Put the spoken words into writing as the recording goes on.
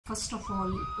First of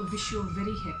all, wish you a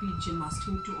very happy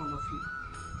Janmashtami to all of you.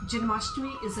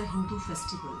 Janmashtami is a Hindu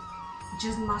festival.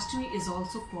 Janmashtami is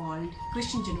also called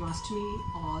Krishna Janmashtami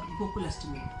or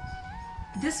Gokulashtami.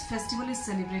 This festival is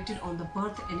celebrated on the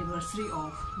birth anniversary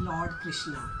of Lord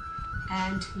Krishna,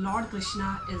 and Lord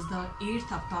Krishna is the 8th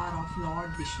avatar of Lord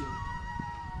Vishnu.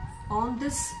 On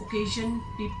this occasion,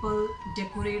 people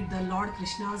decorate the Lord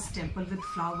Krishna's temple with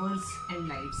flowers and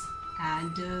lights,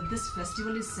 and this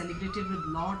festival is celebrated with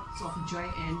lots of joy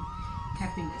and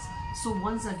happiness. So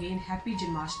once again, happy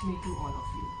Janmashtami to all of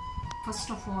you.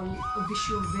 First of all, wish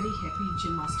you a very happy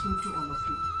Janmashtami to all of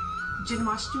you.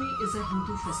 Janmashtami is a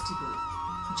Hindu festival.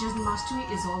 Janmashtami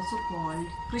is also called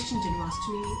Krishna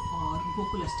Janmashtami or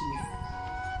Gokulashtami.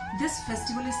 This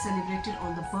festival is celebrated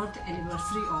on the birth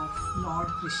anniversary of Lord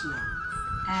Krishna,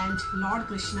 and Lord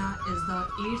Krishna is the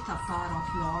 8th avatar of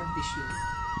Lord Vishnu.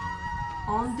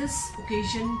 On this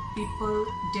occasion, people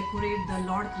decorate the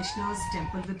Lord Krishna's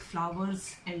temple with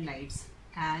flowers and lights,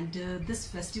 and this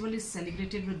festival is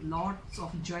celebrated with lots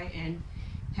of joy and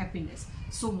happiness.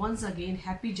 So once again,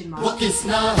 happy Janmashtami. वो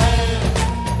किसना है,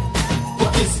 वो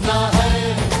किसना है,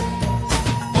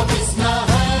 वो किसना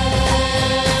है,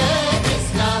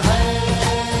 किसना है।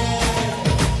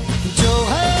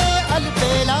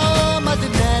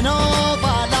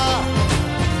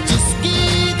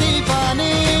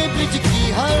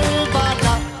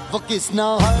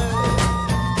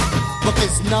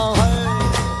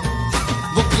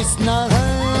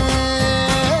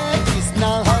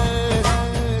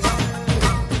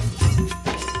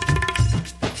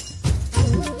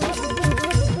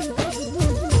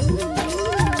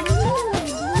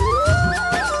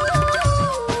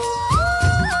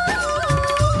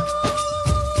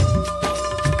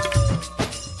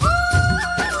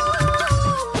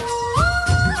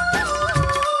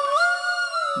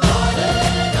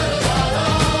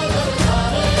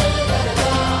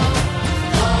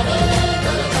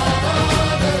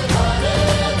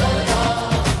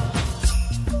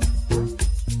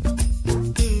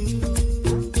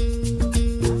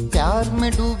 प्यार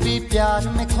में डूबी, प्यार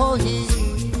में खोही,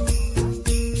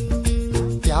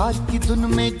 प्यार की धुन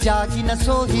में जागी न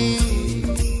सोही।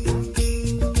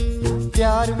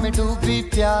 प्यार में डूबी,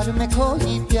 प्यार में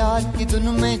खोही, प्यार की धुन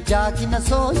में जागी न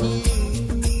सोही।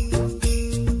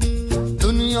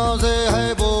 दुनिया से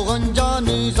है वो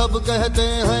अनजानी, सब कहते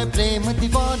हैं प्रेम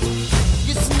दीवानी।